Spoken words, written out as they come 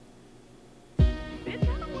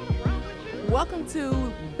Welcome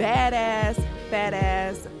to Badass Fat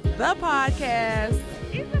Ass, the podcast.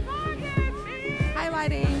 It's a podcast, man.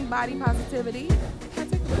 Highlighting body positivity,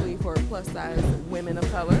 particularly for plus-size women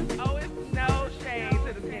of color. Oh, it's no shade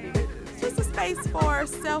to the skinny bitches. Just a space for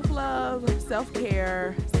self-love,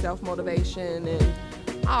 self-care, self-motivation, and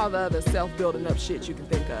all the other self-building up shit you can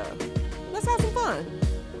think of. Let's have some fun.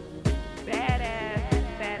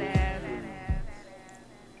 Badass, fat ass.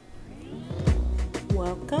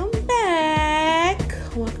 Welcome back.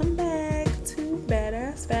 Welcome back to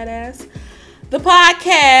Badass Fat Ass, the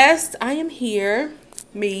podcast. I am here,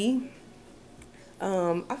 me.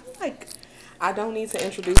 I feel like I don't need to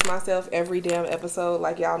introduce myself every damn episode.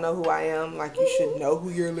 Like, y'all know who I am. Like, you should know who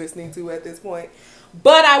you're listening to at this point.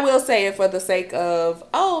 But I will say it for the sake of,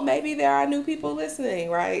 maybe there are new people listening,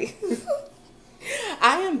 right?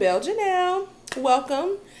 I am Belle Janelle.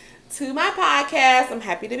 Welcome to my podcast. I'm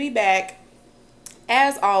happy to be back,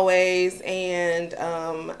 as always, and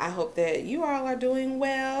I hope that you all are doing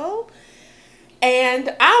well.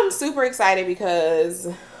 And I'm super excited because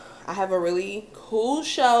I have a really cool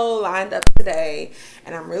show lined up today,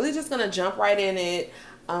 and I'm really just gonna jump right in it.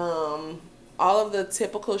 All of the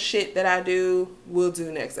typical shit that I do, we'll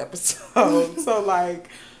do next episode. So like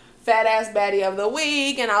fat ass baddie of the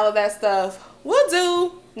week and all of that stuff, we'll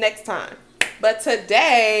do next time. But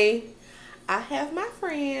today, I have my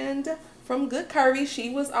friend from Good Curvy. She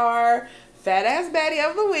was our fat ass baddie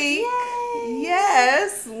of the week. Yay.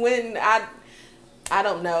 Yes, when I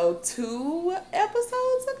don't know, 2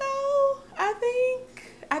 episodes ago, I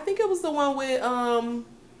think it was the one with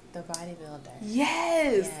The bodybuilder.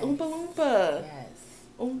 yes, Yes. Oompa Loompa. Yes.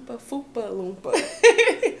 Oompa Foopa Loompa.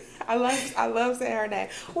 I love saying her name.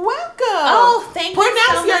 Welcome. Oh, thank you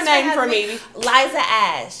Pronounce so your much name for for having me. Liza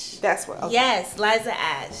Ash. That's what. Okay. Yes, Liza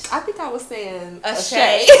Ash. I think I was saying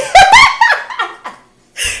Ashay. Yes.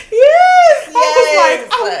 Yes. I was like,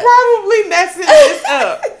 I'm probably messing this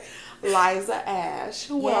up. Liza Ash.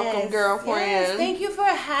 Welcome, Yes, girlfriend. Yes, thank you for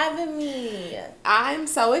having me. I'm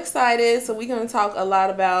so excited. So we're going to talk a lot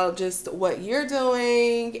about just what you're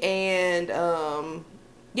doing and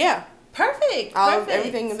yeah, Perfect.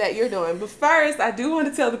 everything that you're doing. But first, I do want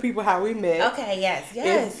to tell the people how we met. Okay,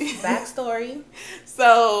 yes. Backstory.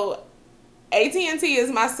 So AT&T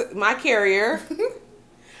is my carrier.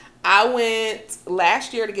 I went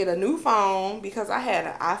last year to get a new phone because I had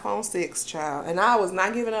an iPhone 6, child. And I was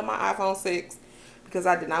not giving up my iPhone 6 because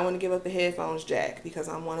I did not want to give up the headphones jack because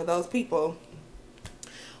I'm one of those people.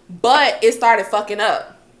 But it started fucking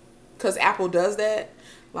up because Apple does that.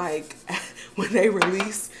 Like, when they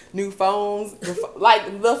release new phones,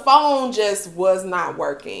 the phone just was not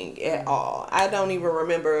working at all. I don't even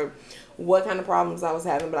remember what kind of problems I was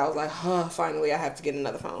having, but I was like, finally I have to get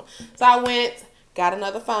another phone. So I went, got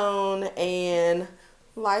another phone, and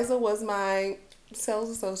Liza was my sales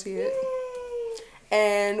associate.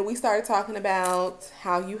 And we started talking about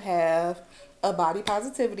how you have a body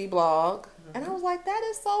positivity blog. And I was like, that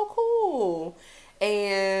is so cool.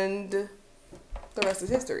 And the rest is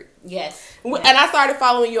history. Yes. And I started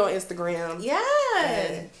following you on Instagram.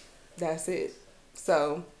 Yes. And that's it.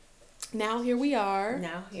 So now here we are.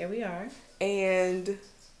 Now, here we are. And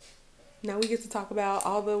now we get to talk about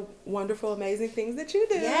all the wonderful, amazing things that you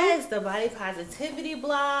do. Yes, the body positivity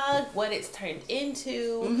blog, what it's turned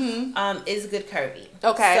into, is Good Curvy.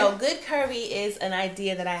 Okay. So Good Curvy is an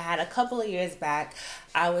idea that I had a couple of years back.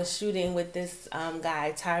 I was shooting with this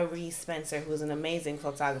guy, Tyree Spencer, who's an amazing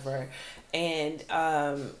photographer. And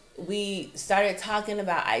we started talking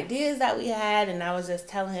about ideas that we had, and I was just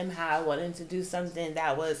telling him how I wanted to do something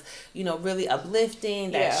that was, really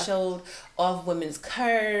uplifting, that showed off women's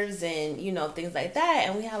curves and, things like that.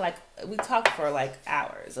 And we talked for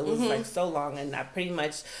hours. It was so long, and I pretty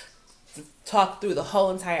much talked through the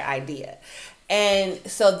whole entire idea. And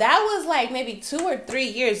so that was maybe 2 or 3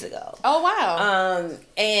 years ago. Oh, wow.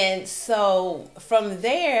 And so from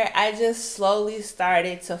there, I just slowly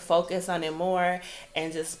started to focus on it more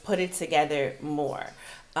and just put it together more.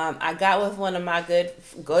 I got with one of my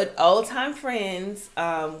good old time friends,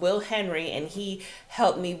 Will Henry, and he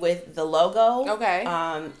helped me with the logo. Okay.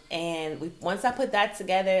 And once I put that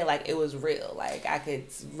together, it was real. I could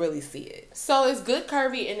really see it. So is Good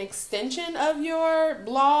Curvy an extension of your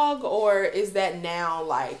blog, or is that now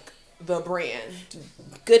the brand?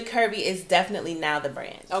 Good Curvy is definitely now the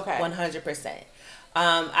brand. Okay. 100%.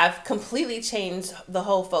 I've completely changed the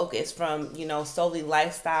whole focus from, solely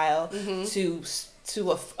lifestyle to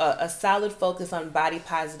a solid focus on body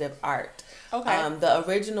positive art. Okay. The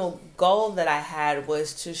original goal that I had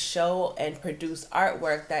was to show and produce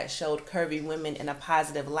artwork that showed curvy women in a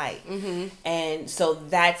positive light. And so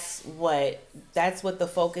that's what the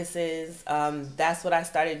focus is. That's what I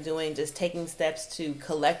started doing, just taking steps to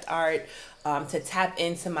collect art, to tap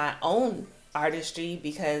into my own artistry,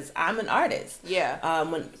 because I'm an artist. Yeah.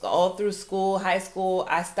 When all through school, high school,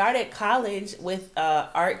 I started college with a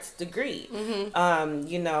arts degree.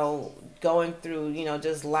 Going through,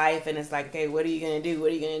 just life, and it's like, okay, what are you gonna do?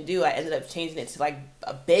 What are you gonna do? I ended up changing it to like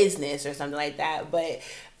a business or something like that. But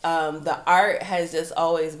the art has just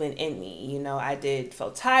always been in me. I did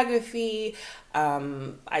photography.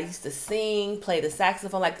 I used to sing, play the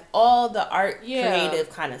saxophone, like all the art,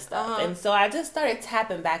 creative kind of stuff. And so I just started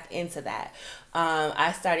tapping back into that.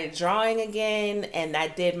 I started drawing again, and I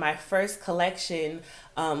did my first collection,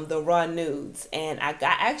 the Raw Nudes, and I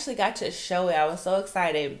actually got to show it. I was so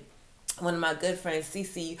excited. One of my good friends,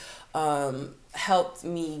 Cece, helped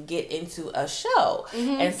me get into a show.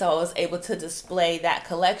 And so I was able to display that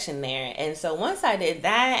collection there. And so once I did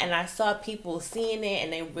that and I saw people seeing it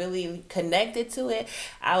and they really connected to it,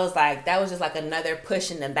 I was like, that was just like another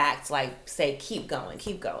push in the back to like say, keep going,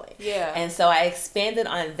 keep going. Yeah. And so I expanded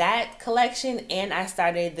on that collection, and I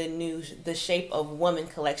started the Shape of Woman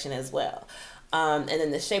collection as well. And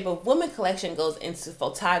then the Shape of Woman collection goes into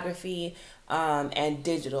photography, and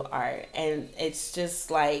digital art, and it's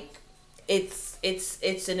just like it's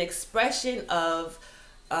an expression of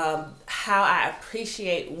how I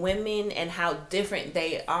appreciate women and how different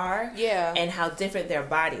they are, and how different their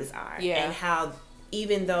bodies are, and how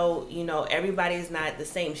even though everybody's not the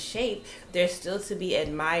same shape, they're still to be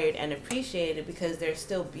admired and appreciated because they're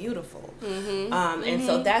still beautiful. And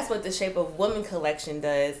so that's what the Shape of Woman collection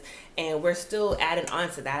does, and we're still adding on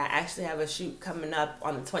to that. I actually have a shoot coming up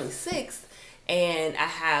on the 26th, and I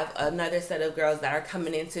have another set of girls that are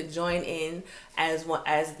coming in to join in as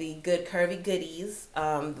the good curvy goodies,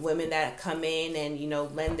 women that come in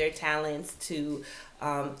and lend their talents to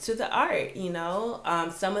the art.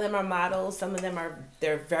 Some of them are models, some of them are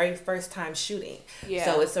their very first time shooting.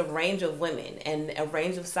 So it's a range of women and a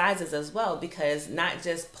range of sizes as well, because not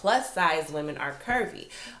just plus size women are curvy.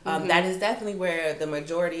 That is definitely where the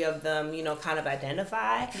majority of them kind of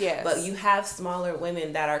identify. But you have smaller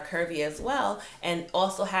women that are curvy as well, and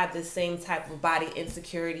also have the same type of body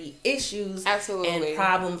insecurity issues. Absolutely. And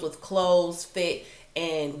problems with clothes, fit,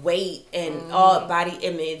 and weight, and all body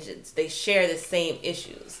image. They share the same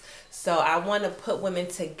issues. So I want to put women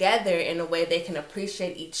together in a way they can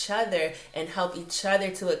appreciate each other and help each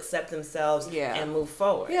other to accept themselves and move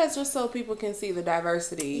forward. Yeah, it's just so people can see the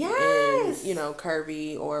diversity in,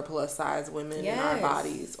 curvy or plus size women in our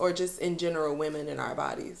bodies, or just in general women in our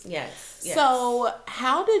bodies. Yes. So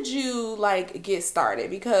how did you get started?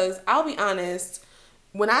 Because I'll be honest,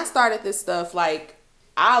 when I started this stuff,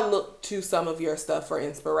 I looked to some of your stuff for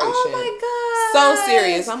inspiration. Oh my God. So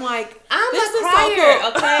serious. I'm like, I'm this a is crier,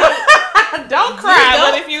 so cool. okay? Don't cry,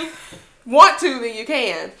 don't. but if you want to, then you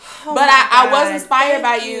can. Oh but I was inspired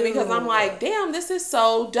by thank you because I'm like, damn, this is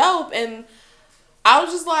so dope. And I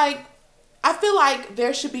was just like, I feel like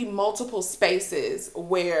there should be multiple spaces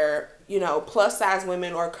where, plus size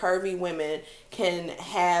women or curvy women can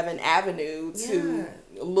have an avenue to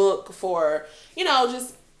look for,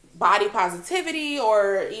 just body positivity,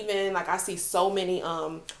 or even I see so many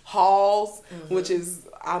hauls, which is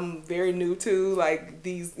I'm very new to,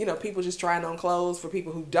 these people just trying on clothes for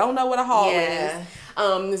people who don't know what a haul is.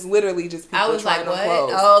 It's literally just people trying on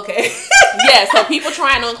clothes. Oh, okay. So people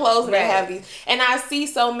trying on clothes, and they have these, and I see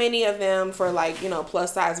so many of them for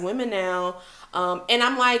plus size women now, and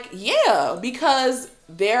I'm like, because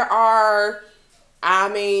there are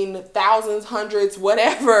thousands, hundreds,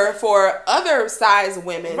 whatever, for other size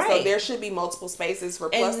women. Right. So there should be multiple spaces for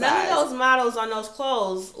plus size. And none of those models on those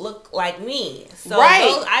clothes look like me. So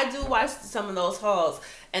I do watch some of those hauls.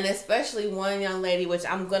 And especially one young lady, which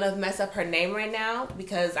I'm going to mess up her name right now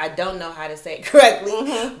because I don't know how to say it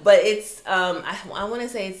correctly. But it's, I want to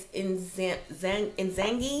say it's Nzangi,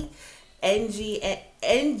 Ngzangi.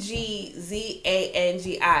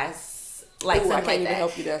 like Ooh, I something can't like even that.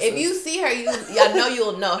 help you there, If sis. you see her, I know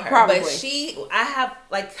you'll know her. Probably. But I have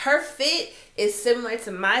like her fit is similar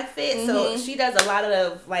to my fit, so Mm-hmm. she does a lot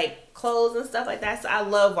of like clothes and stuff like that. So I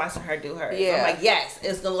love watching her do her. So Yeah. I'm like, yes,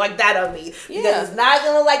 it's gonna look like that on me because Yeah. it's not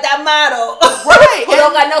gonna look like that model, Right. who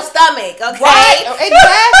don't got no stomach. Okay, Right,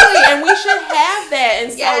 exactly, and we should have that.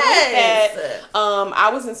 And so Yes. with that, I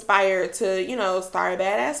was inspired to, start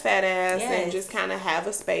Badass Fat Ass and Yes. just kind of have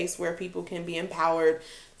a space where people can be empowered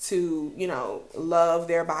to, love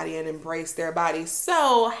their body and embrace their body.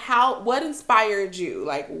 So what inspired you?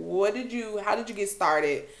 Like, how did you get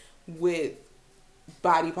started with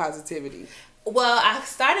body positivity? Well, I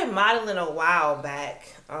started modeling a while back,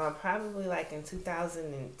 probably like in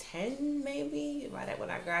 2010, maybe, right when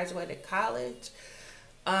I graduated college.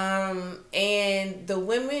 And the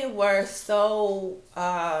women were so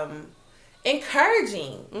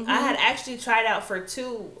encouraging. Mm-hmm. I had actually tried out for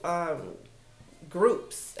two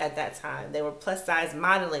groups at that time. They were plus size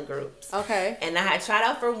modeling groups. Okay. And I had tried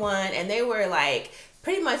out for one, and they were like,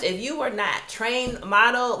 pretty much, if you were not trained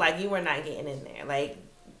model, like you were not getting in there. Like,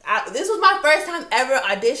 this was my first time ever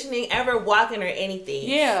auditioning, ever walking or anything.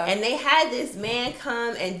 Yeah. And they had this man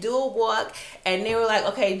come and do a walk, and they were like,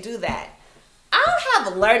 okay, do that. I don't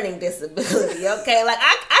have a learning disability, okay? Like,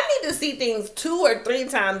 I need to see things 2 or 3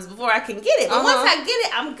 times before I can get it. But once I get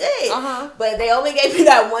it, I'm good. But they only gave me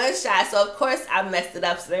that one shot. So, of course, I messed it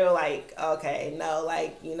up. So, they were like, okay, no,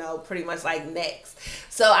 like, pretty much like next.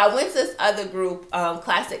 So, I went to this other group,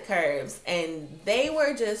 Classic Curves, and they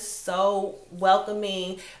were just so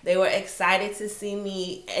welcoming. They were excited to see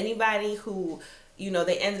me. Anybody who...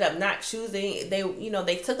 they ended up not choosing.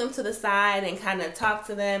 They took them to the side and kind of talked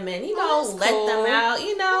to them and, that's let cool. them out.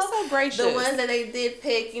 That's so gracious. The ones that they did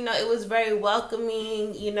pick, it was very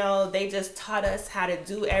welcoming. They just taught us how to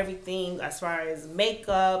do everything as far as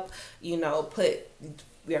makeup, put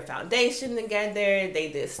your foundation together.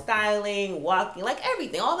 They did styling, walking, like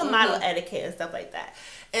everything, all the model etiquette and stuff like that.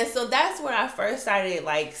 And so that's where I first started,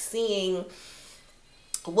 like, seeing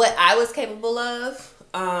what I was capable of.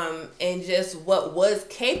 And just what was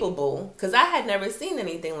capable, because I had never seen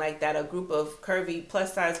anything like that, a group of curvy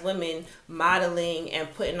plus size women modeling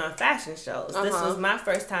and putting on fashion shows. This was my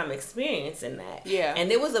first time experiencing that. Yeah.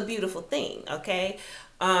 And it was a beautiful thing, okay?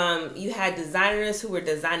 You had designers who were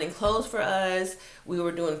designing clothes for us. We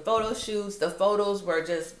were doing photo shoots. The photos were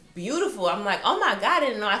just beautiful. I'm like, oh my God, I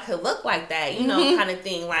didn't know I could look like that, kind of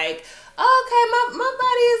thing. Like, okay, my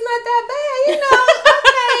body is not that bad,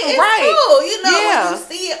 okay, it's right. cool, Yeah. when you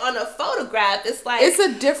see it on a photograph, it's like, it's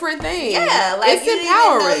a different thing. yeah, like, it's you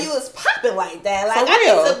empowering. didn't even know you was popping like that. Like, For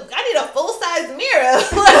real. I need a full-size mirror,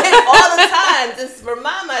 like, all the time, just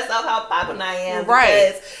remind myself how popping I am,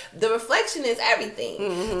 Right. because the reflection is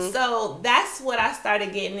everything. So that's what I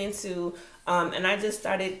started getting into, and I just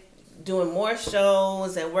started doing more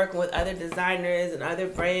shows and working with other designers and other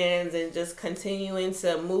brands and just continuing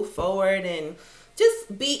to move forward and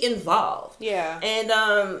just be involved. Yeah. And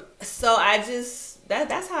so I just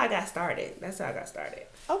that's how I got started.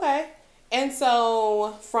 Okay. And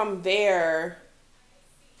so from there,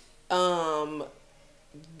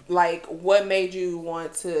 like, what made you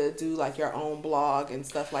want to do like your own blog and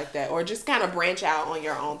stuff like that, or just kind of branch out on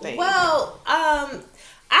your own thing? Well,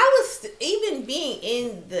 I was even being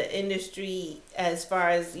in the industry as far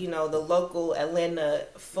as, the local Atlanta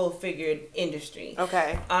full-figured industry.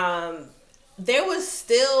 Okay. There was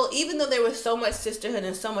still, even though there was so much sisterhood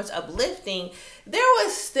and so much uplifting, there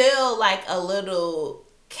was still like a little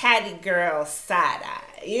catty girl side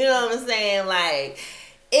eye. You know what I'm saying? Like,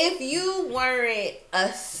 if you weren't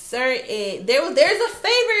a certain, there's a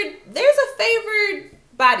favored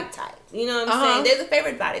body type. You know what I'm saying? There's a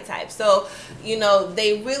favorite body type. So,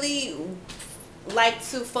 they really like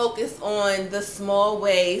to focus on the small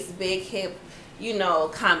waist, big hip,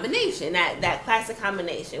 combination, that classic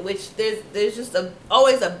combination, which there's just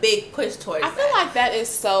always a big push towards I feel like that is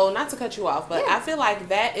so, not to cut you off, but Yeah. I feel like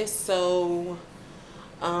that is so,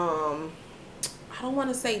 I don't want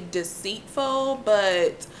to say deceitful,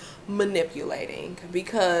 but manipulating,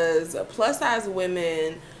 because plus size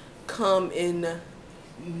women come in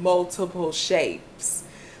multiple shapes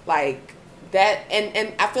like that,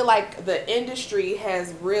 and I feel like the industry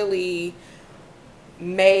has really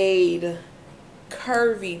made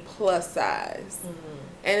curvy plus size,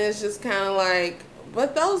 and it's just kind of like,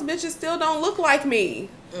 but those bitches still don't look like me.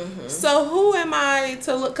 So who am I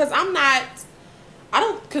to look? Because I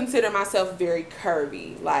don't consider myself very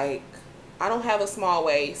curvy. Like, I don't have a small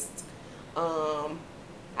waist.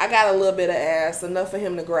 I got a little bit of ass, enough for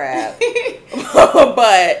him to grab.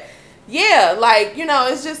 But yeah, like,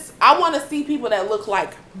 it's just, I want to see people that look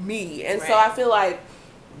like me. And so Right. I feel like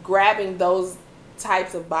grabbing those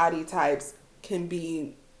types of body types can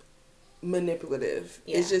be manipulative.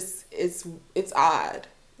 Yeah. It's just it's odd.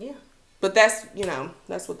 Yeah. But that's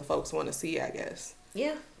that's what the folks want to see, I guess.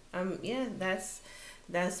 Yeah. Yeah,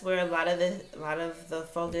 that's where a lot of the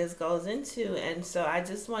focus goes into, and so I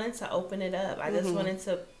just wanted to open it up. I just wanted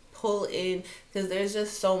to pull in, because there's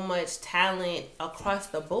just so much talent across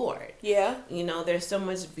the board. Yeah. There's so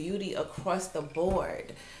much beauty across the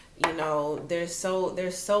board. There's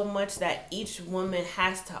so much that each woman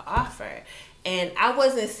has to offer, and I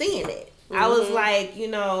wasn't seeing it. I was like,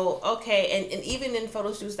 okay, and even in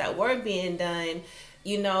photo shoots that were being done,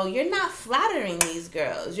 you're not flattering these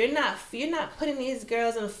girls. You're not putting these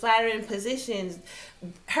girls in flattering positions.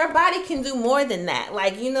 Her body can do more than that.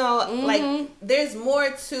 Like, like there's more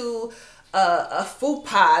to a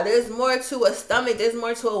fupa. There's more to a stomach. There's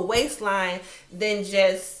more to a waistline than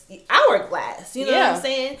just hourglass. You know what I'm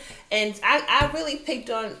saying? And I really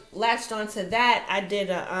latched onto that. I did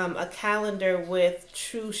a calendar with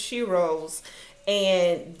True Sheroes,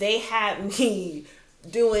 and they had me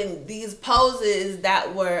doing these poses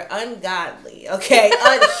that were ungodly, okay,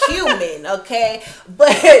 unhuman, okay, but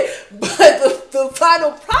the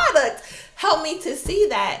final product helped me to see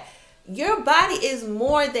that your body is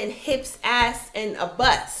more than hips, ass, and a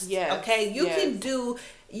bust. Yes. Okay,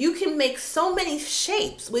 you can make so many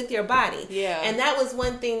shapes with your body. Yeah. And that was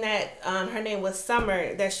one thing that her name was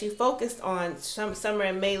Summer, that she focused on. Summer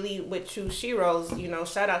and Maylee with True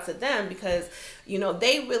Sheroes, shout out to them, because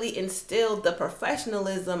they really instilled the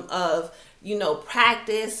professionalism of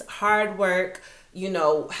practice, hard work,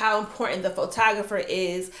 how important the photographer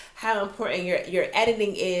is, how important your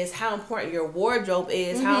editing is, how important your wardrobe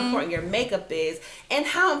is, how important your makeup is, and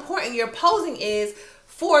how important your posing is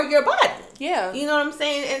for your body. Yeah. You know what I'm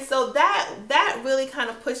saying? And so that really kind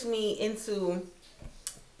of pushed me into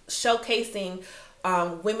showcasing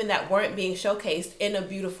women that weren't being showcased in a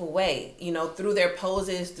beautiful way, through their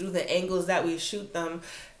poses, through the angles that we shoot them,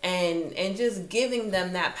 and just giving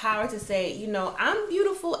them that power to say, I'm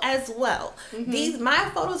beautiful as well.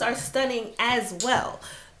 My photos are stunning as well.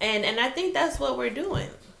 And I think that's what we're doing.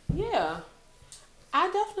 Yeah. I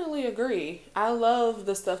definitely agree. I love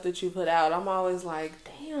the stuff that you put out. I'm always like,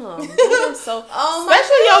 damn, that is so.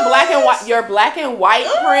 Especially your black and white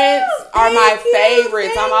prints are my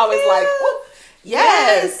favorites. I'm always like, oh,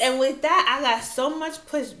 yes. And with that, I got so much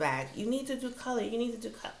pushback. You need to do color. You need to do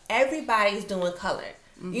color. Everybody's doing color.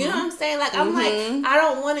 You know what I'm saying? Like, I'm like, I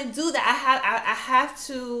don't want to do that.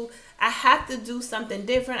 I have to do something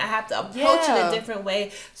different. I have to approach it a different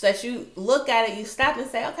way, so that you look at it, you stop and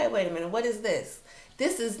say, okay, wait a minute, what is this?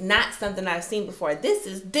 This is not something I've seen before. This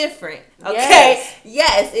is different. Okay?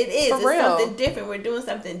 Yes, it is. It's something different. We're doing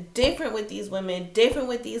something different with these women, different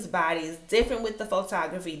with these bodies, different with the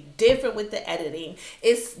photography, different with the editing.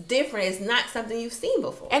 It's different. It's not something you've seen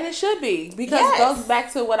before. And it should be, because it goes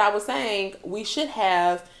back to what I was saying. We should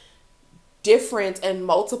have different and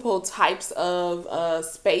multiple types of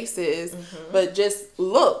spaces, but just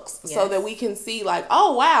looks, so that we can see like,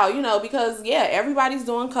 oh wow, because everybody's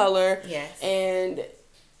doing color, and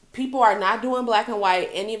people are not doing black and white,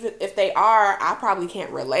 and even if they are, I probably can't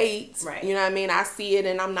relate, right? You know what I mean? I see it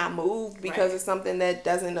and I'm not moved because it's something that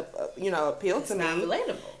doesn't appeal to me. It's not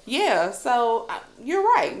relatable. Yeah, so you're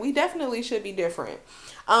right, we definitely should be different.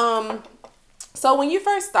 So when you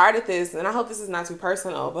first started this, and I hope this is not too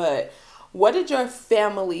personal, but what did your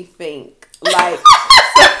family think? Like, I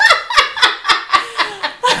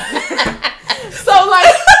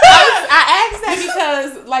asked that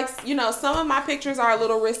because, like, some of my pictures are a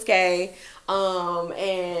little risque,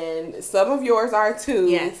 and some of yours are too.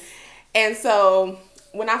 Yes. And so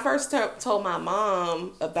when I first told my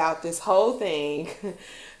mom about this whole thing,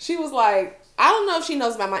 she was like, I don't know if she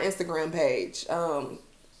knows about my Instagram page,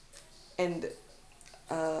 and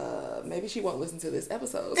maybe she won't listen to this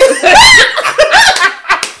episode. So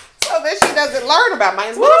that she doesn't learn about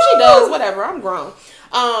mine. What if she does? Whatever. I'm grown.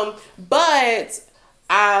 But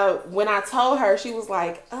when I told her, she was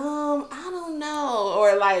like, I don't know.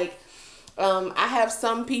 Or like, I have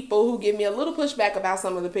some people who give me a little pushback about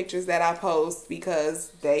some of the pictures that I post,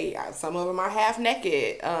 because some of them are half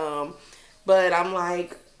naked. But I'm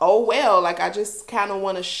like, oh well, like I just kind of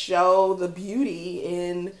want to show the beauty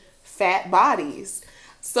in fat bodies.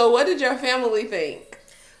 So what did your family think?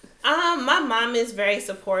 My mom is very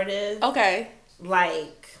supportive. Okay.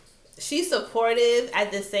 Like, she's supportive.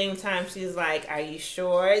 At the same time, she's like, "Are you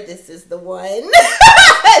sure this is the one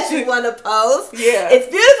that you want to post? Yeah. It's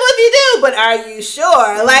beautiful if you do, but are you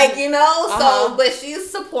sure? Like, you know." So, but she's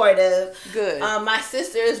supportive. Good. My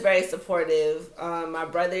sister is very supportive. My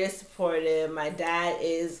brother is supportive. My dad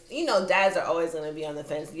is. You know, dads are always going to be on the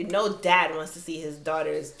fence. You know, dad wants to see his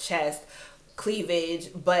daughter's chest, cleavage,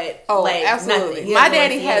 but absolutely. nothing. He My doesn't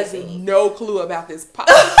daddy wanna see has anything. no clue about this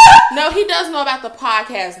No, he does know about the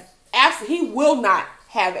podcast. He will not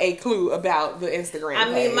have a clue about the Instagram I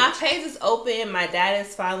mean, page. my page is open. My dad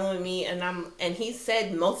is following me, and he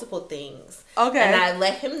said multiple things. Okay. And I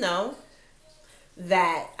let him know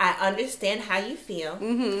that I understand how you feel.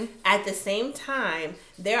 Mm-hmm. At the same time,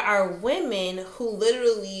 there are women who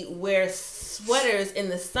literally wear sweaters in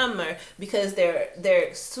the summer because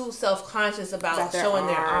they're so self-conscious about showing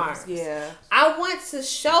their arms. Yeah. I want to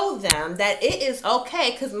show them that it is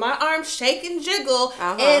okay because my arms shake and jiggle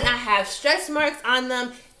and I have stretch marks on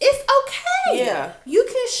them. It's okay. Yeah. You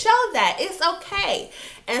can show that. It's okay.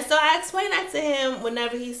 And so I explain that to him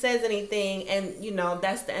whenever he says anything, and you know,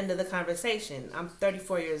 that's the end of the conversation. I'm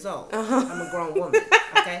 34 years old. I'm a grown woman.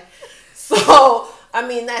 Okay. So, I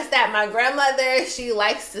mean, that's that. My grandmother, she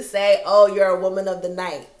likes to say, "Oh, you're a woman of the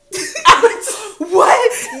night."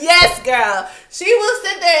 What? Yes, girl. She will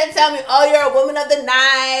sit there and tell me, "Oh, you're a woman of the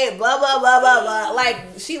night," blah, blah, blah, blah, blah. Like,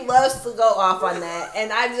 she loves to go off on that.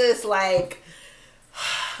 And I just, like,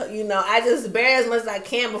 you know, I just bear as much as I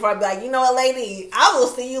can before I be like, "You know what, lady, I will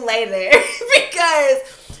see you later." Because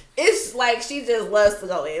it's like she just loves to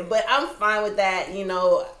go in. But I'm fine with that. You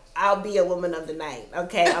know, I'll be a woman of the night.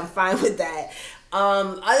 Okay, I'm fine with that.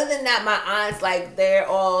 Other than that, my aunts, like, they're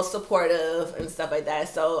all supportive and stuff like that.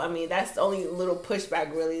 So, I mean, that's the only little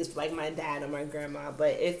pushback really is like my dad or my grandma.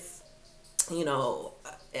 But it's, you know,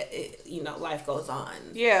 life goes on.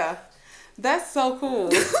 Yeah. That's so cool.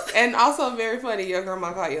 And also very funny, your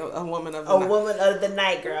grandma called you a woman of the night. A woman of the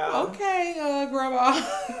night, girl. Okay, grandma.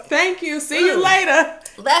 Thank you. See you later.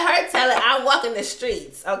 Let her tell it. I'm walking the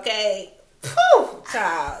streets, okay? Phew,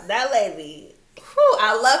 child. That lady. Whew,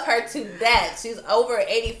 I love her to death. She's over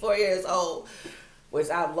 84 years old, which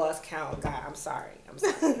I've lost count. God, I'm sorry.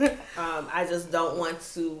 I just don't want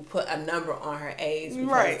to put a number on her age because,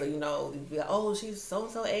 right. You know, you'd be like, "Oh, she's so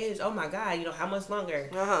age. Oh my God, you know, how much longer?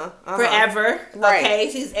 Forever. Right. Okay,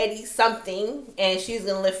 she's 80 something and she's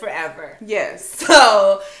gonna live forever." Yes.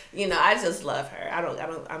 So, you know, I just love her. I don't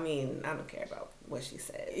care about what she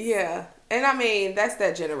says. Yeah. And I mean, that's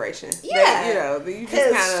that generation. Yeah. You know, you just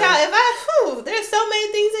Because, kind of... there's so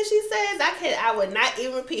many things that she says, I would not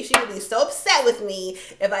even repeat. She would be so upset with me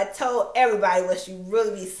if I told everybody what she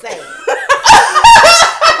really be saying.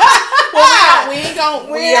 Well,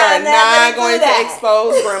 we are not going to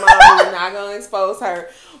expose grandma. We're not going to expose her.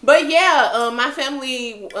 But yeah, my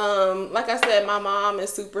family, like I said, my mom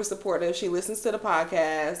is super supportive. She listens to the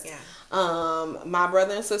podcast. Yeah. My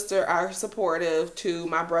brother and sister are supportive too.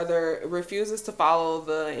 My brother refuses to follow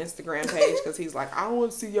the Instagram page because he's like, "I don't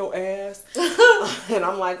want to see your ass." And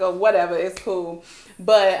I'm like, "Oh, whatever, it's cool."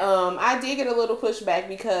 But I did get a little pushback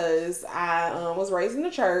because I was raised in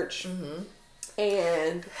the church. Mm-hmm.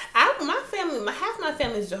 And half my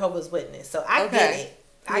family is Jehovah's Witness, so I get it.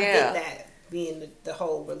 I get that being the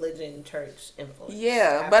whole religion church influence.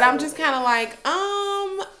 Yeah, but I'm just kind of like,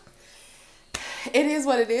 it is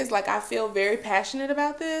what it is. Like, I feel very passionate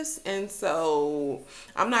about this, and so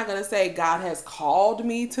I'm not gonna say God has called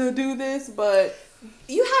me to do this, but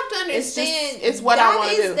you have to understand it's what I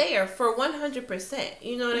want to do. God is there for 100%.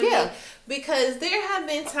 You know what I mean? Because there have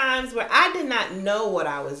been times where I did not know what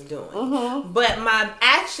I was doing, but my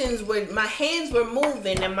actions were, my hands were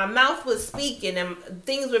moving, and my mouth was speaking, and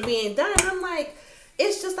things were being done. And I'm like,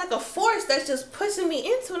 it's just like a force that's just pushing me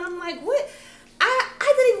into it. I'm like, what? I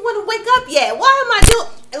didn't even want to wake up yet. Why am I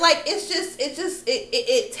doing? Like,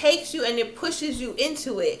 it takes you and it pushes you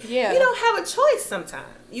into it. Yeah. You don't have a choice sometimes.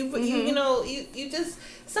 You know, you just,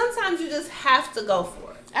 sometimes you just have to go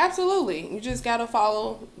for it. Absolutely. You just got to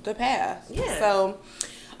follow the path. Yeah. So,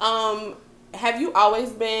 have you always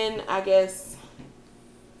been, I guess,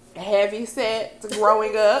 heavy set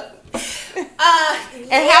growing up? And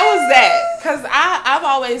how was that? Because I've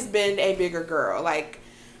always been a bigger girl. Like,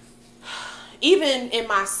 even in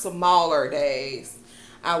my smaller days,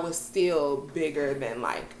 I was still bigger than,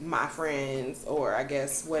 like, my friends, or I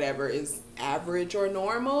guess whatever is average or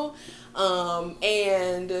normal.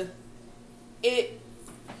 And it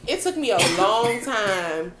took me a long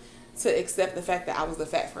time to accept the fact that I was the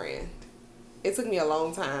fat friend. It took me a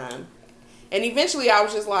long time. And eventually I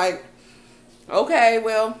was just like, okay,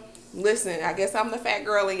 well, listen, I guess I'm the fat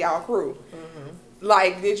girl in y'all crew. Mm-hmm.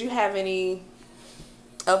 Like, did you have any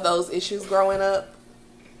of those issues growing up?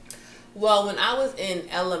 Well, when I was in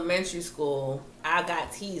elementary school, I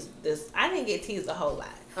got teased. I didn't get teased a whole lot.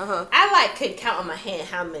 I could count on my hand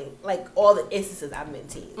how many, all the instances I've been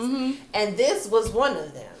teased, and this was one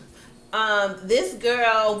of them. This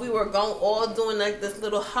girl, we were all doing this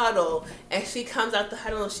little huddle, and she comes out the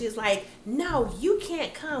huddle and she's like, "No, you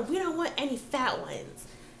can't come. We don't want any fat ones."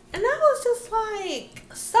 And I was just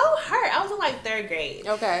so hurt. I was in 3rd grade.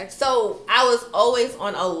 Okay. So I was always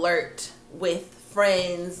on alert with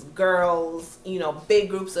friends, girls, big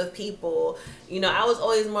groups of people. I was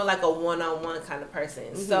always more like a one-on-one kind of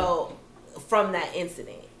person. So from that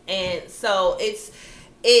incident. And so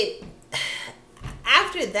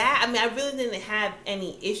after that, I really didn't have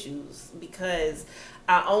any issues because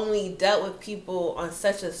I only dealt with people on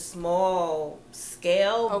such a small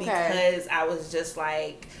scale because I was just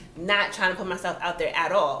not trying to put myself out there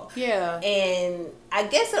at all. Yeah. And I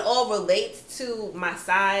guess it all relates to my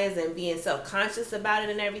size and being self-conscious about it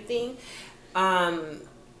and everything. But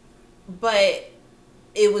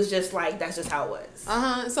it was just that's just how it was.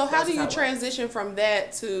 So how do you transition from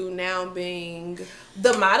that to now being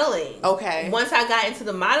the modeling? Okay. Once I got into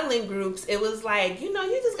the modeling groups, it was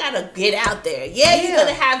you just gotta get out there. Yeah, you're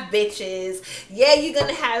gonna have bitches. Yeah, you're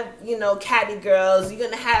gonna have, catty girls. You're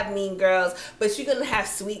gonna have mean girls. But you're gonna have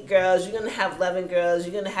sweet girls. You're gonna have loving girls.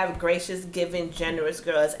 You're gonna have gracious, giving, generous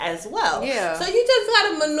girls as well. Yeah. So you just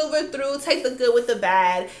gotta maneuver through, take the good with the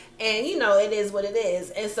bad. And, it is what it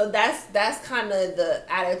is. And so that's kind of the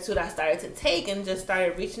attitude I started to take and just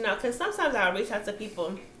started reaching out. Because sometimes I would reach out to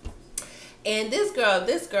people. And this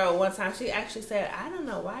girl, one time, she actually said, "I don't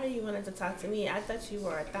know, why do you wanted to talk to me? I thought you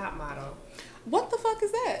were a thought model." What the fuck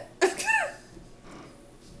is that?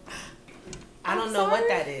 I don't know what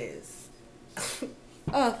that is.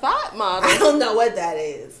 A thought model? I don't know what that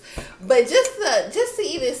is. But just to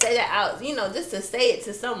even say that out, just to say it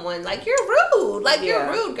to someone, you're rude.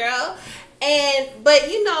 You're rude, girl. But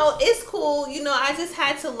it's cool. I just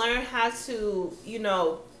had to learn how to,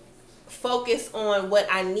 focus on what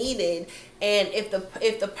I needed. And if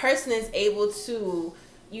the person is able to,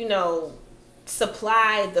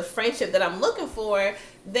 supply the friendship that I'm looking for,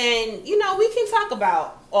 then, we can talk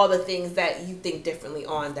about all the things that you think differently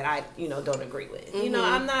on that I, don't agree with.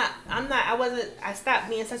 I stopped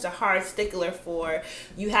being such a hard stickler for,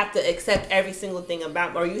 you have to accept every single thing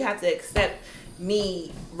about, or you have to accept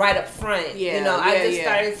me right up front. I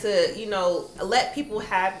started to, let people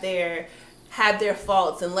have their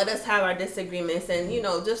faults and let us have our disagreements and,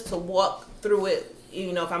 just to walk through it.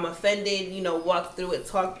 If I'm offended, walk through it,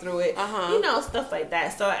 talk through it, stuff like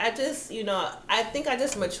that. So I just, I think I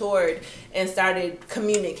just matured and started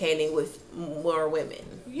communicating with more women.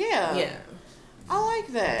 Yeah. Yeah. I like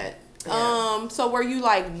that. Yeah. So were you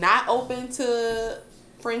not open to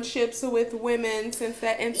friendships with women since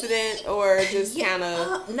that incident, or just kind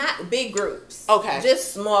of not big groups? Okay.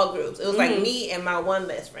 Just small groups. It was me and my one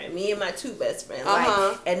best friend, me and my two best friends,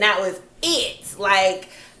 and that was it.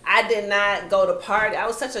 I did not go to parties. I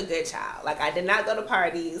was such a good child. I did not go to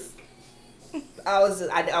parties.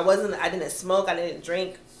 I didn't smoke. I didn't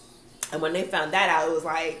drink. And when they found that out, it was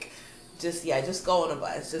just go on a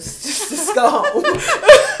bus. Just go home.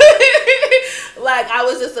 I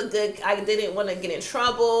was just I didn't want to get in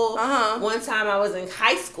trouble. One time I was in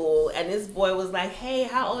high school and this boy was like, "Hey,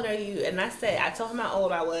 how old are you?" And I told him how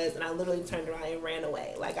old I was, and I literally turned around and ran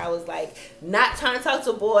away. I was not trying to talk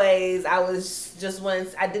to boys. I was just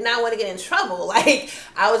I did not want to get in trouble. I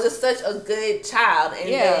was just such a good child.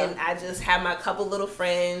 And then I just had my couple little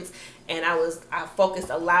friends, and I focused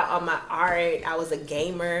a lot on my art. I was a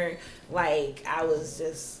gamer. I was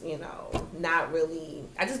just, not really,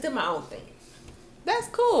 I just did my own thing. That's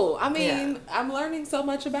cool. I mean, I'm learning so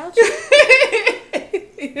much about you.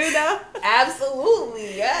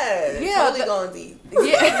 Absolutely, yes. Yeah. Totally going deep.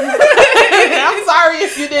 Yeah. I'm sorry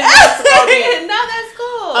if you didn't have to go deep. No, that's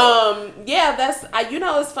cool. Yeah, that's,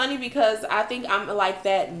 it's funny because I think I'm like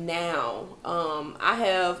that now. I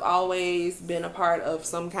have always been a part of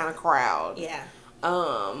some kind of crowd. Yeah.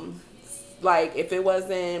 If it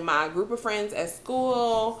wasn't my group of friends at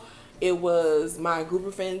school, it was my group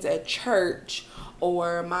of friends at church,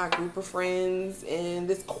 or my group of friends in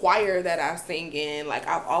this choir that I sing in.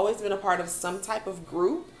 I've always been a part of some type of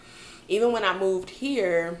group. Even when I moved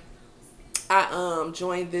here, I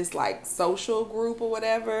joined this social group or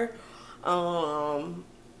whatever.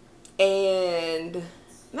 And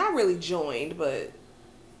not really joined, but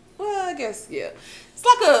I guess yeah.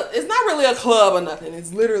 It's not really a club or nothing.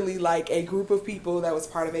 It's literally a group of people that was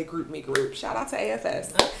part of a group me group. Shout out to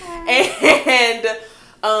AFS. Okay.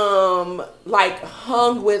 And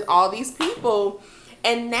hung with all these people,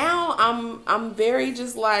 And now I'm very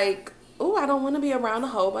just like, oh, I don't want to be around a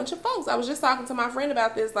whole bunch of folks. I was just talking to my friend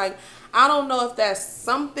about this. Like, I don't know if that's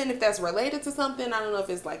something, if that's related to something. I don't know if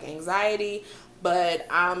it's like anxiety, but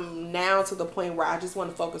I'm now to the point where I just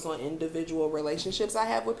want to focus on individual relationships I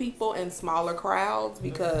have with people and smaller crowds,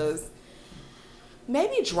 because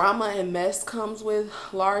maybe drama and mess comes with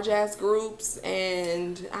large ass groups,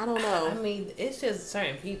 and I don't know. I mean, it's just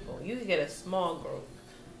certain people. You can get a small group,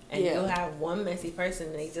 and Yeah. you'll have one messy person,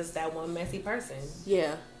 and they just that one messy person.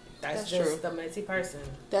 Yeah, That's That's just true. the messy person.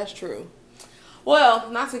 that's true. Well,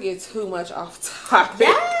 not to get too much off topic.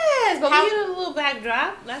 Yes, but How- we need a little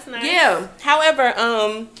backdrop. That's nice. Yeah. However,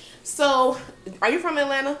 so are you from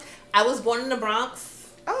Atlanta? I was born in the Bronx.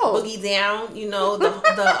 Oh. Boogie Down, you know,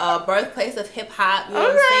 the birthplace of hip hop, you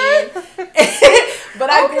know Okay. what I'm saying? But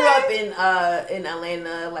I grew Okay. up in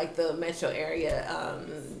Atlanta, like the metro area,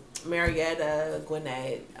 Marietta,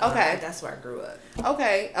 Gwinnett. Okay. That's where I grew up.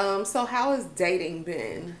 Okay. So how has dating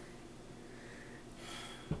been?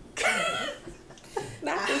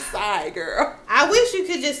 Not this side, girl. I wish you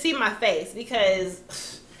could just see my face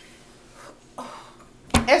because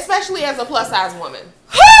Especially as a plus size woman.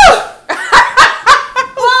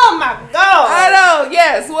 oh my god. I know.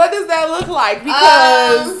 Yes. What does that look like?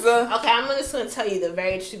 Because Okay, I'm just gonna tell you the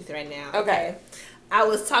very truth right now. Okay. I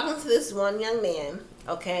was talking to this one young man.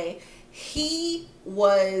 Okay, he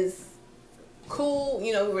was cool.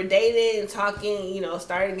 You know, we were dating and talking. You know,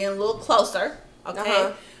 started getting a little closer.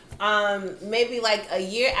 Okay. Maybe like a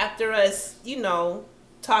year after us, you know,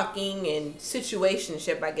 talking and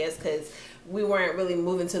situationship, I guess, because we weren't really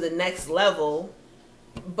moving to the next level.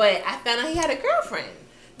 But I found out he had a girlfriend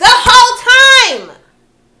the whole time.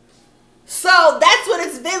 So that's what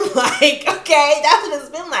it's been like, okay? That's what it's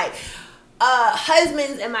been like.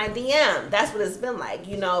 Husbands in my DM, that's what it's been like.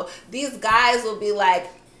 You know, these guys will be like,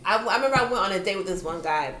 I remember I went on a date with this one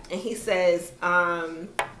guy, and he says,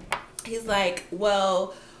 he's like,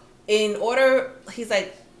 well, in order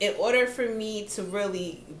for me to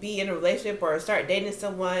really be in a relationship or start dating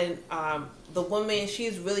someone, the woman,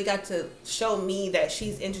 she's really got to show me that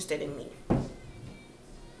she's interested in me.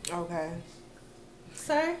 okay.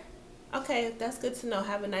 Sir? Okay, that's good to know.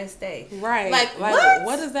 Have a nice day. Right. Like, Like, what?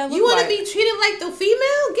 what does that look You want like? to be treated like the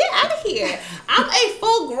female? Get out of here. I'm a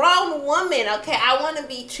full-grown woman, okay? I want to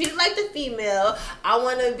be treated like the female. I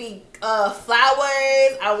want to be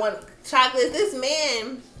flowers. I want chocolates. This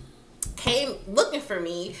man came looking for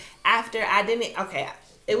me after I didn't... Okay,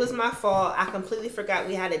 it was my fault. I completely forgot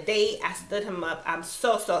we had a date. I stood him up. I'm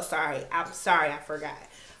so sorry. I'm sorry I forgot.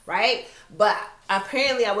 Right? But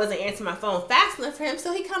apparently I wasn't answering my phone fast enough for him,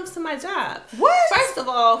 so he comes to my job. What? First of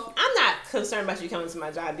all, I'm not concerned about you coming to my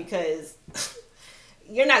job because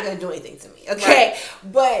you're not going to do anything to me, okay? Right.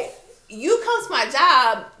 But you come to my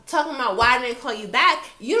job talking about why I didn't call you back.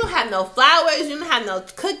 You don't have no flowers. You don't have no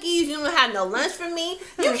cookies. You don't have no lunch for me.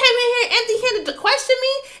 You came in here empty-handed to question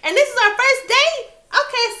me, and this is our first date?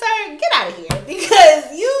 Okay, sir, get out of here because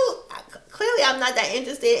clearly I'm not that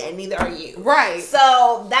interested, and neither are you. Right.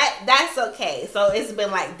 So that's okay. So it's been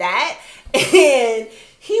like that, and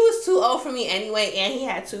he was too old for me anyway, and he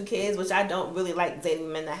had 2 kids, which I don't really like dating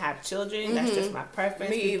men that have children. That's just my preference.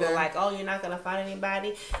 Me People either. are like, oh, you're not gonna find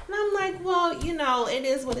anybody, and I'm like, well, you know, it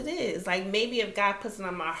is what it is. Like maybe if God puts it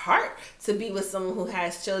on my heart to be with someone who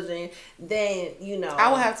has children, then you know I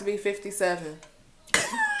will have to be 57.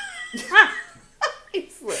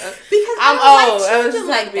 Because I'm I don't old. like I children just have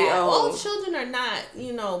like to be that. old. Old children are not,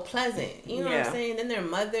 you know, pleasant. You know what Yeah. I'm saying? Then their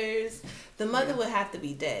mothers, the mother would have to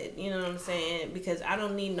be dead. You know what I'm saying? Because I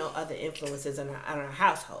don't need no other influences in our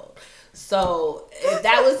household. So if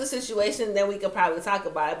that was the situation, then we could probably talk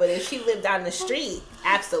about it. But if she lived down the street,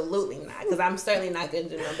 absolutely not. Because I'm certainly not going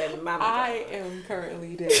to do no baby mama. I am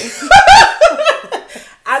currently dead.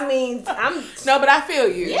 I mean, I'm No, but I feel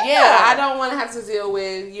you. Yeah. Yeah, I don't want to have to deal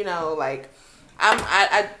with, you know, like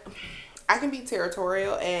I can be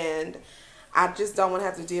territorial, and I just don't want to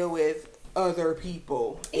have to deal with other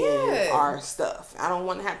people in Yeah. our stuff. I don't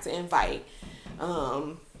want to have to invite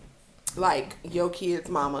like your kid's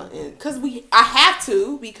mama, and because I have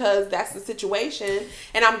to, because that's the situation,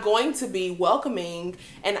 and I'm going to be welcoming,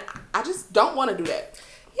 and I just don't want to do that.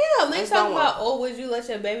 Yeah, they Just talk don't about, want- oh, would you let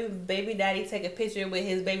your baby daddy take a picture with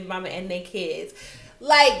his baby mama and their kids?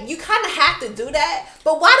 Like, you kind of have to do that,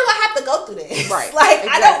 but why do I have to go through this? Right, Like, I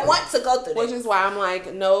exactly. don't want to go through Which this. is why I'm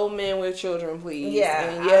like, no men with children, please. Yeah,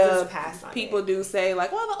 and I'll just pass on people it. do say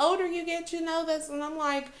like, well, the older you get, you know this, and I'm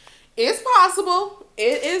like, it's possible.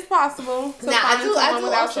 It is possible to Now, find I do someone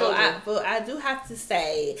without also, children. but I do have to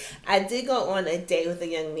say, I did go on a date with a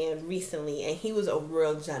young man recently, and he was a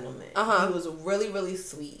real gentleman. Uh-huh. He was really, really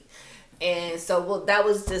sweet. And so that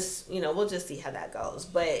was just, we'll just see how that goes.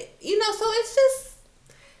 But, so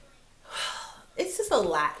it's just a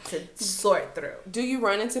lot to sort through. Do you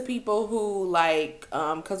run into people who like,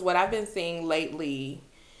 because what I've been seeing lately,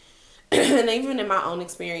 and even in my own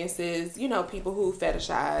experiences, people who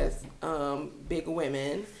fetishize big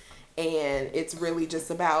women, and it's really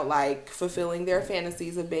just about like fulfilling their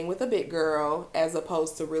fantasies of being with a big girl as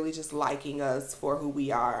opposed to really just liking us for who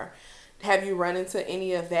we are. Have you run into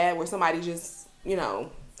any of that where somebody just,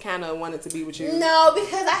 kind of wanted to be with you? No,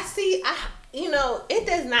 because it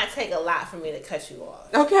does not take a lot for me to cut you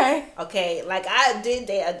off. Okay. Like, I did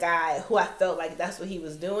date a guy who I felt like that's what he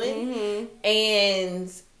was doing. Mm-hmm.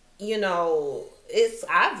 And, it's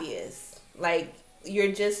obvious. Like,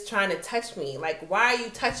 you're just trying to touch me. Like, why are you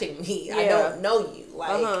touching me? Yeah. I don't know you.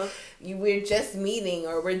 Like, we're just meeting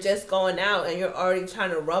or we're just going out and you're already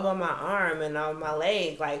trying to rub on my arm and on my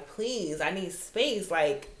leg. Like, please, I need space.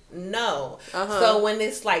 Like, no. So when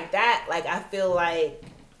it's like that, like, I feel like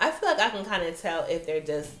I can kind of tell if they're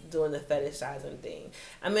just doing the fetishizing thing.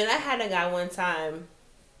 I mean, I had a guy one time.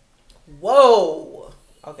 Whoa.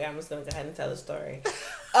 Okay, I'm just gonna go ahead and tell the story.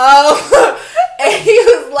 And he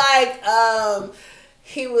was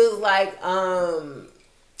like,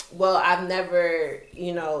 well, I've never,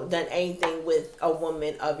 done anything with a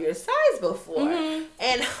woman of your size before. Mm-hmm.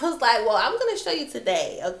 And I was like, well, I'm gonna show you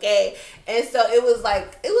today, okay? And so it was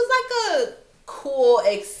like a cool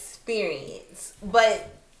experience, but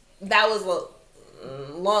that was a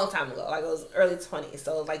long time ago. Like, it was early 20s,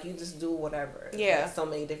 so like you just do whatever. Yeah, like, so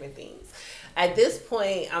many different things. At this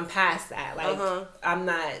point, I'm past that. Like, I'm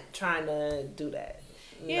not trying to do that.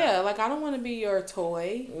 No. Yeah, like, I don't want to be your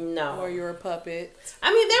toy. No. Or your puppet.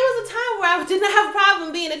 I mean, there was a time where I did not have a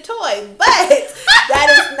problem being a toy, but that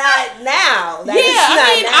is not now.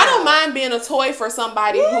 I don't mind being a toy for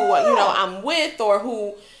somebody who, I'm with or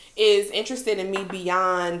who is interested in me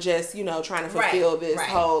beyond just, trying to fulfill this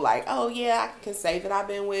whole, like, oh, yeah, I can say that I've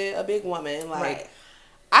been with a big woman. Like,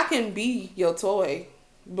 I can be your toy,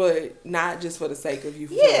 but not just for the sake of you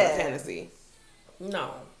fulfilling a fantasy.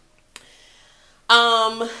 No.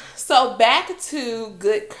 So back to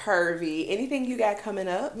Good Curvy. Anything you got coming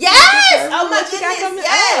up? Yes! Oh my goodness,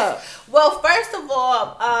 yes! Well, first of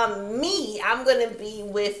all, I'm gonna be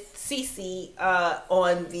with Cece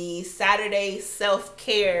on the Saturday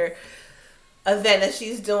self-care event that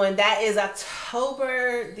she's doing. That is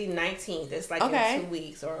October the 19th. It's like in 2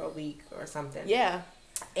 weeks or a week or something. Yeah.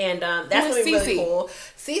 And that's gonna be really cool.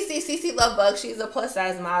 Cece Lovebug, she's a plus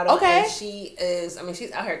size model. Okay. And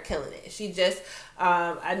she's out here killing it. She just,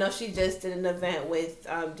 I know she just did an event with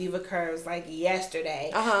Diva Curves like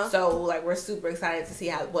yesterday. So like we're super excited to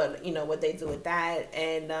see what they do with that.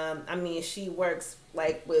 And she works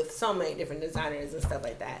like with so many different designers and stuff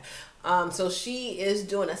like that. So she is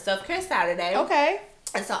doing a self-care Saturday. Okay.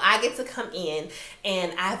 And so I get to come in,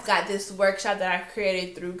 and I've got this workshop that I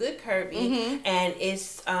created through Good Curvy, and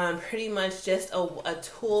it's pretty much just a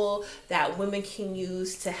tool that women can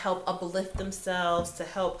use to help uplift themselves, to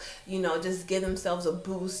help, just give themselves a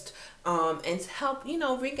boost, and to help,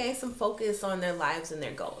 regain some focus on their lives and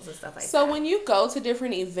their goals and stuff like that. So when you go to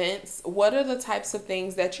different events, what are the types of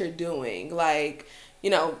things that you're doing? Like,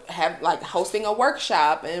 have like hosting a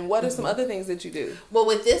workshop, and what are some other things that you do? Well,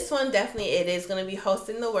 with this one, definitely it is going to be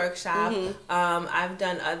hosting the workshop. I've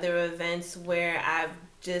done other events where I've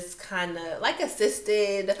just kind of like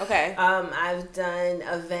assisted. Okay. I've done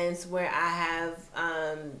events where I have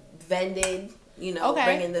vended,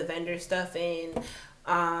 bringing the vendor stuff in.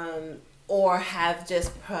 Or have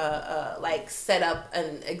just like set up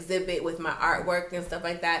an exhibit with my artwork and stuff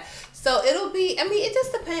like that. So it'll be, it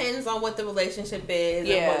just depends on what the relationship is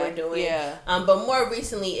and what we're doing. Yeah. But more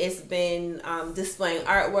recently, it's been displaying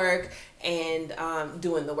artwork and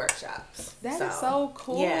doing the workshops. That is so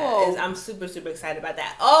cool. Yeah, I'm super, super excited about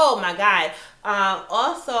that. Oh my God.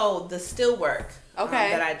 Also, the still work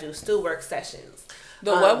that I do, still work sessions.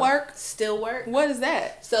 The what work? Still work. What is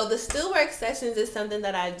that? So the still work sessions is something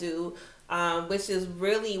that I do, which is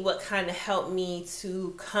really what kind of helped me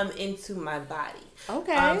to come into my body.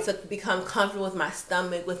 Okay. To become comfortable with my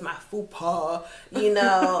stomach, with my fupa,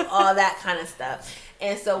 all that kind of stuff.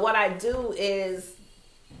 And so what I do is,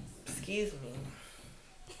 excuse me.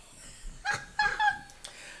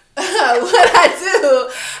 What I do,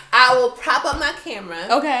 I will prop up my camera.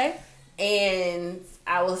 Okay. And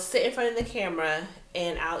I will sit in front of the camera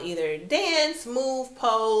and I'll either dance, move,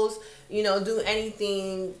 pose, do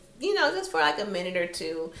anything, just for like a minute or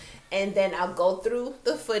two. And then I'll go through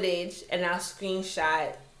the footage and I'll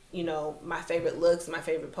screenshot my favorite looks, my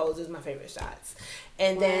favorite poses, my favorite shots.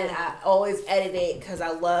 And then I always edit it because I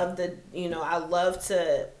love I love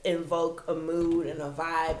to invoke a mood and a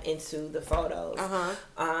vibe into the photos.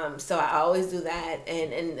 So I always do that,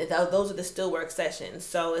 and those are the still work sessions.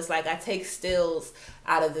 So it's like I take stills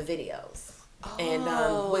out of the videos, and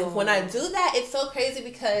when I do that, it's so crazy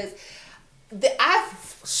because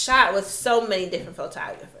I've shot with so many different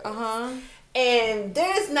photographers. And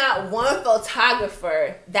there's not one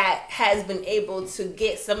photographer that has been able to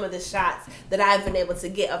get some of the shots that I've been able to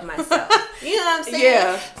get of myself. You know what I'm saying?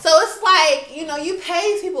 Yeah. So it's like, you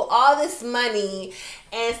pay people all this money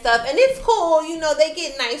and stuff, and it's cool. They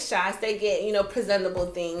get nice shots. They get, presentable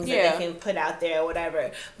things that they can put out there or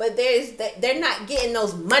whatever. But they're not getting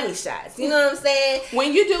those money shots. You know what I'm saying?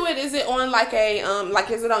 When you do it, is it on like a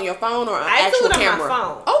is it on your phone or an I actual do it on camera? my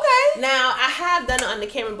phone. Okay. Now, I have done it on the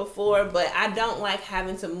camera before, but I don't like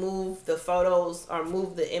having to move the photos or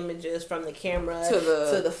move the images from the camera to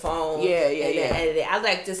the phone. Yeah. Then edit it. I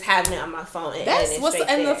like just having it on my phone and That's editing what's straight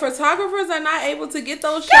and there. the photographers are not able to get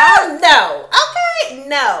those Girl, shots. no. Okay,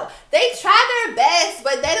 no. They try their best,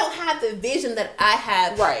 but they don't have the vision that I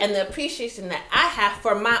have, Right. and the appreciation that I have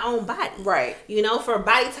for my own body. Right. For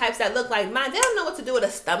body types that look like mine, they don't know what to do with a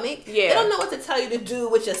stomach. Yeah. They don't know what to tell you to do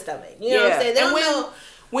with your stomach. You know what I'm saying? They don't know.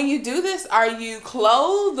 When you do this, are you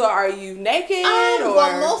clothed or are you naked?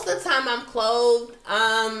 Well, most of the time I'm clothed.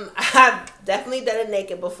 I've definitely done it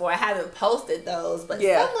naked before. I haven't posted those, but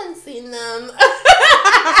someone's seen them.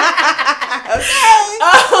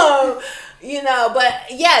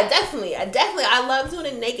 But yeah, definitely. I love doing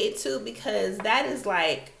it naked too, because that is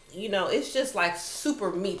like, it's just like super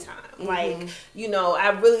me time. Like, I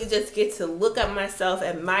really just get to look at myself,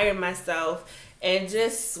 admire myself, and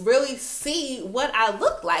just really see what I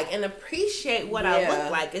look like and appreciate what I look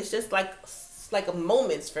like. It's just like a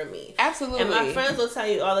moments for me. Absolutely. And my friends will tell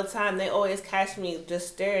you all the time, they always catch me just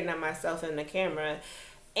staring at myself in the camera.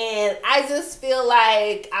 And I just feel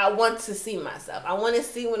like I want to see myself. I want to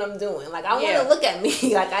see what I'm doing. Like, I want to look at me.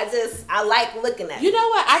 Like, I like looking at me. You know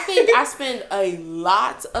what? I think I spend a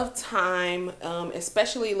lot of time,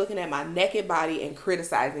 especially looking at my naked body and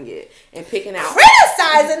criticizing it and picking out.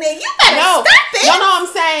 Criticizing it? You better stop it. No, I'm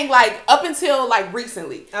saying, like, up until, like,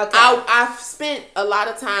 recently. Okay. I've spent a lot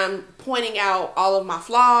of time pointing out all of my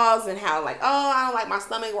flaws and how, like, I don't like my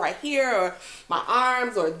stomach right here, or my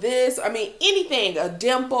arms, or this. I mean, anything, a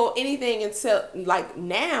dimple, anything, until, like,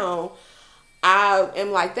 now I am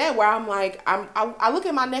like that, where I'm like, I look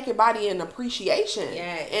at my naked body in appreciation.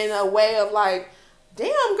 Yes. In a way of, like, damn,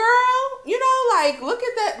 girl, like, look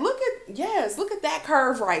at that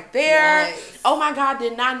curve right there. Yes. Oh my God,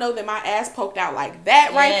 did not know that my ass poked out like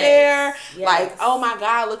that right there. Yes. Like, oh my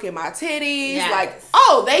God, look at my titties. Yes. Like,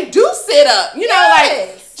 oh, they do sit up. Yes.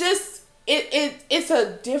 Like, just, it's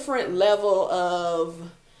a different level of,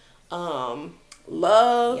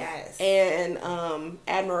 love and,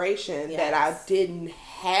 admiration that I didn't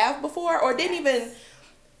have before, or didn't even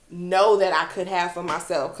know that I could have for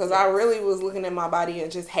myself, because I really was looking at my body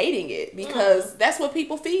and just hating it, because that's what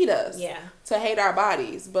people feed us, to hate our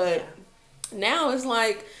bodies. But now it's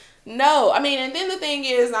like, no, I mean, and then the thing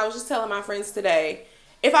is, I was just telling my friends today,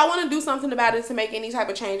 if I want to do something about it to make any type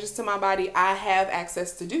of changes to my body, I have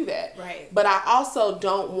access to do that. Right. But I also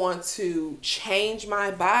don't want to change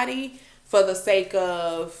my body for the sake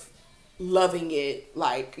of loving it,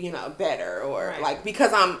 like, better, or like,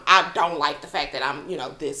 because I don't like the fact that I'm,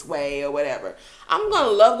 this way or whatever. I'm going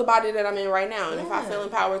to love the body that I'm in right now. And if I feel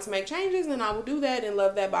empowered to make changes, then I will do that and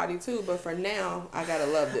love that body too. But for now, I got to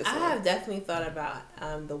love this I one. have definitely thought about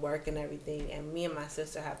the work and everything, and me and my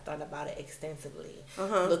sister have thought about it extensively.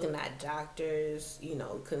 Looking at doctors,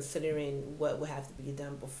 considering what would have to be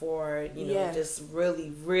done before, just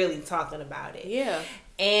really, really talking about it. Yeah.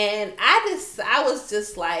 And I was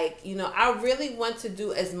just like, I really want to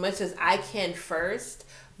do as much as I can first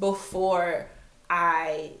before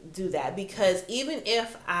I do that, because even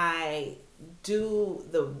if I do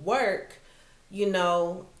the work,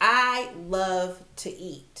 I love to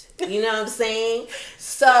eat. You know what I'm saying?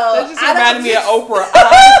 So that just reminded me of Oprah.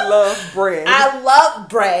 I love bread. I love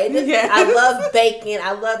bread. Yeah. I love bacon.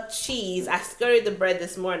 I love cheese. I skirted the bread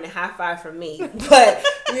this morning. High five for me. But,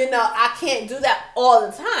 I can't do that all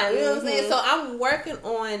the time. You know what I'm saying? So I'm working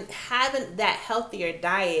on having that healthier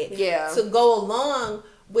diet to go along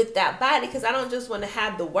with that body, because I don't just want to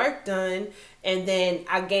have the work done and then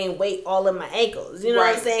I gain weight all in my ankles. You know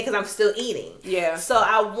what I'm saying? Because I'm still eating. Yeah. So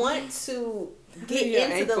I want to get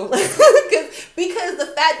into ankles. because the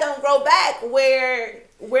fat don't grow back where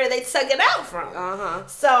they took it out from. Uh-huh.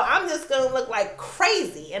 So I'm just gonna look like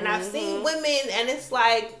crazy. And I've Mm-hmm. seen women, and it's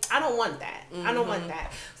like, I don't want that. I don't want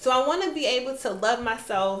that. So I want to be able to love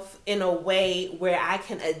myself in a way where I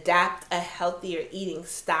can adapt a healthier eating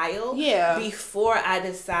style. Yeah. Before I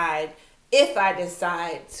decide, if I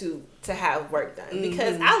decide to have work done,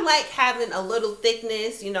 because I like having a little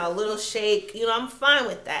thickness, a little shake, I'm fine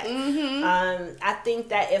with that. I think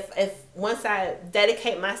that if once I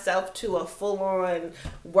dedicate myself to a full-on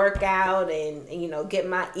workout and get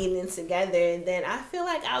my eating together, then I feel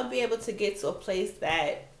like I'll be able to get to a place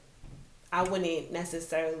that I wouldn't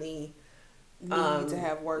necessarily Need to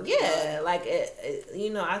have work. yeah, done. like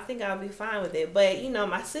I think I'll be fine with it. But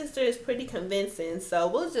my sister is pretty convincing, so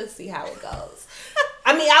we'll just see how it goes.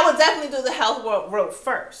 I mean, I would definitely do the health road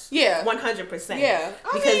first. Yeah. 100%. Yeah.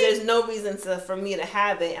 Because there's no reason for me to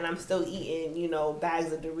have it, and I'm still eating,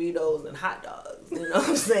 bags of Doritos and hot dogs. You know what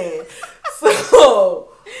I'm saying? So.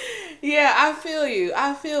 Yeah, I feel you.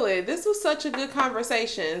 I feel it. This was such a good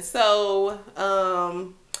conversation. So,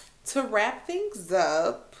 to wrap things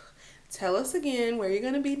up, tell us again where you're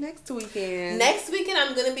going to be next weekend. Next weekend,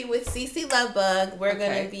 I'm going to be with CC Lovebug. We're Okay.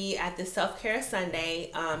 going to be at the Self-Care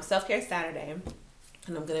Saturday.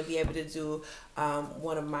 And I'm going to be able to do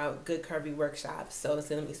one of my Good Curvy workshops. So it's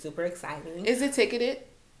going to be super exciting. Is it ticketed?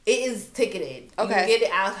 It is ticketed. You Okay. can get it.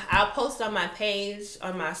 I'll post on my page,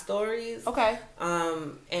 on my stories. Okay.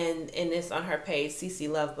 And it's on her page, CC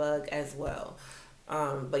Lovebug, as well.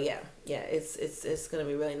 But yeah, it's gonna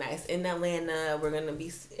be really nice. In Atlanta, we're gonna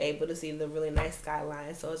be able to see the really nice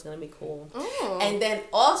skyline, so it's gonna be cool. Oh. And then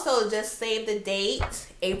also just save the date,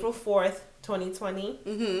 April 4th, 2020.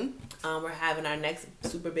 Mm-hmm. We're having our next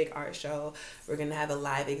super big art show. We're gonna have a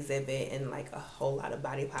live exhibit and like a whole lot of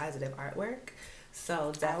body positive artwork. So I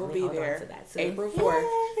will definitely be hold there. on to that too. April 4th,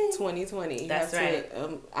 Yay. 2020. That's right.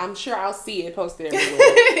 right. I'm sure I'll see it posted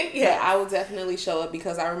everywhere. Yeah. But I will definitely show up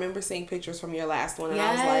because I remember seeing pictures from your last one and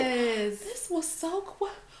I was like, Yes. this was so cool.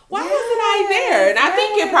 Why wasn't I there? And I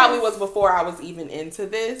think it probably was before I was even into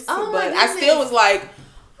this. Oh, my but I still goodness. was like,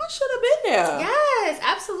 I should have been there. Yes,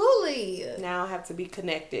 absolutely. Now I have to be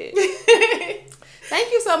connected.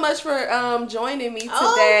 Thank you so much for joining me today.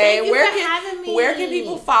 Oh, thank you for having me. Where can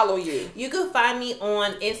people follow you? You can find me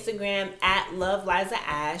on Instagram at Love Liza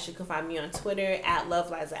Ash. You can find me on Twitter at Love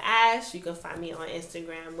Liza Ash. You can find me on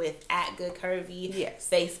Instagram with at Good Curvy. Yes.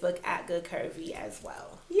 Facebook at Good Curvy as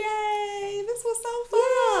well. Yay! This was so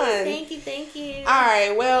fun. Thank you. All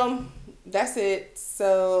right, well, that's it.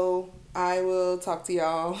 So I will talk to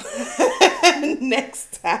y'all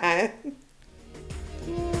next time.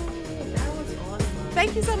 That was awesome.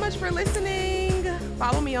 Thank you so much for listening.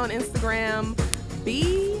 Follow me on Instagram,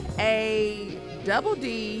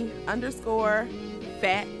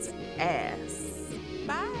 BADD_FATASS.